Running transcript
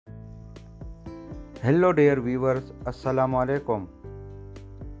Hello dear viewers, Assalamu alaikum.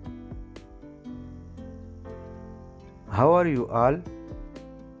 How are you all?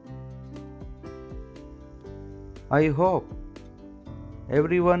 I hope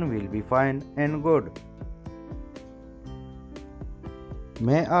everyone will be fine and good.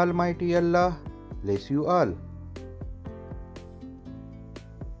 May Almighty Allah bless you all.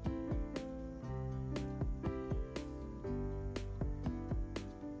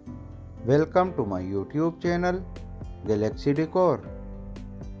 Welcome to my YouTube channel Galaxy Decor.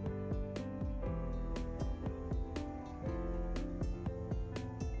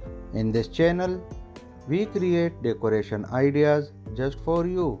 In this channel, we create decoration ideas just for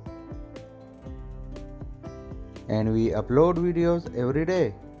you. And we upload videos every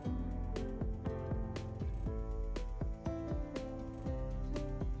day.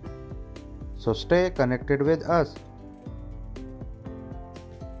 So stay connected with us.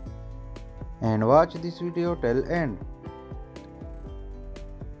 And watch this video till end.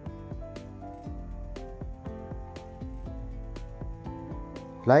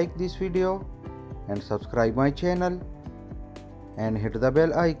 Like this video and subscribe my channel and hit the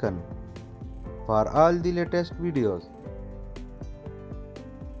bell icon for all the latest videos.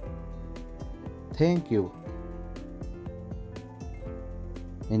 Thank you.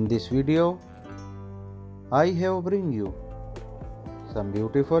 In this video, I have bring you some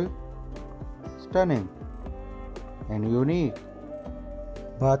beautiful, stunning and unique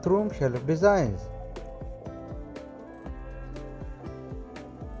bathroom shelf designs.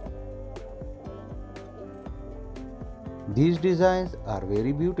 These designs are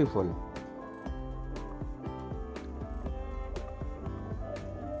very beautiful.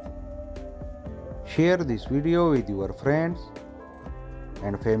 Share this video with your friends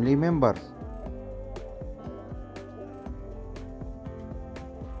and family members.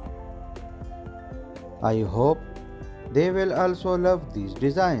 I hope they will also love these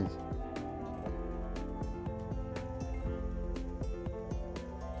designs.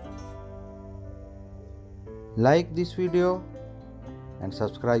 Like this video and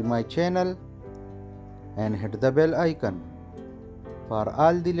subscribe my channel and hit the bell icon for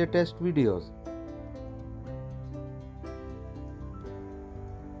all the latest videos.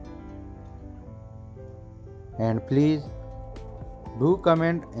 And please do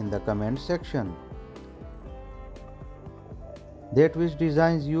comment in the comment section that which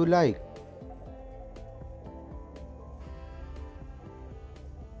designs you like.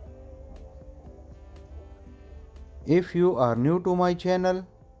 If you are new to my channel,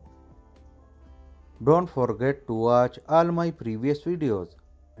 don't forget to watch all my previous videos.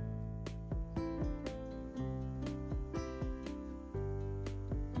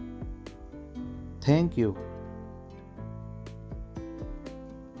 Thank you.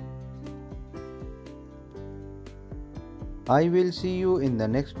 I will see you in the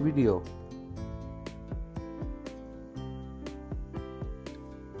next video.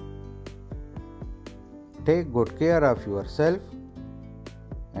 Take good care of yourself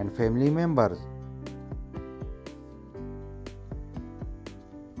and family members.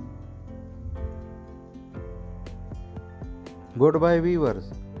 Goodbye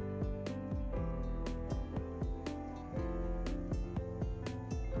viewers.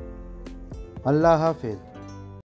 Allah Hafiz.